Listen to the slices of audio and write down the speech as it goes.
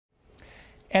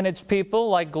And it's people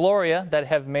like Gloria that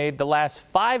have made the last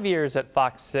 5 years at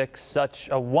Fox 6 such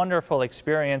a wonderful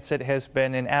experience. It has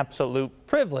been an absolute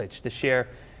privilege to share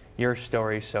your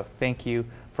story, so thank you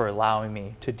for allowing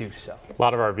me to do so. A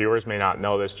lot of our viewers may not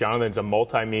know this. Jonathan's a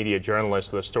multimedia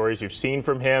journalist. The stories you've seen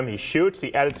from him, he shoots,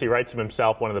 he edits, he writes them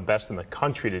himself, one of the best in the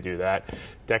country to do that.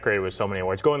 Decorated with so many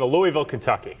awards. Going to Louisville,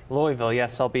 Kentucky. Louisville,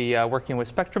 yes, I'll be working with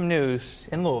Spectrum News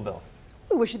in Louisville.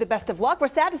 We wish you the best of luck. We're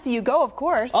sad to see you go, of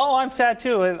course. Oh, I'm sad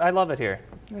too. I love it here.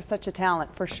 You're such a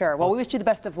talent, for sure. Well, we wish you the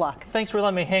best of luck. Thanks for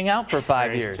letting me hang out for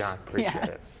 5 years. John. Appreciate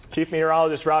it. Chief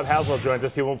Meteorologist Rob Haswell joins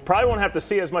us. He probably won't have to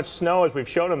see as much snow as we've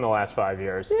shown him the last 5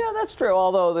 years. Yeah, that's true,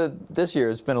 although this year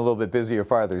it's been a little bit busier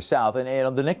farther south. And you know,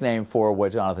 the nickname for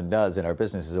what Jonathan does in our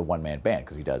business is a one-man band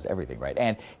because he does everything right.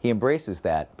 And he embraces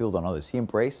that, people don't know this, he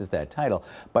embraces that title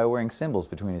by wearing cymbals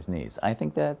between his knees. I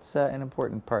think that's an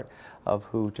important part of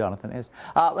who Jonathan is.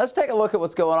 Let's take a look at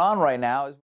what's going on right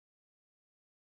now.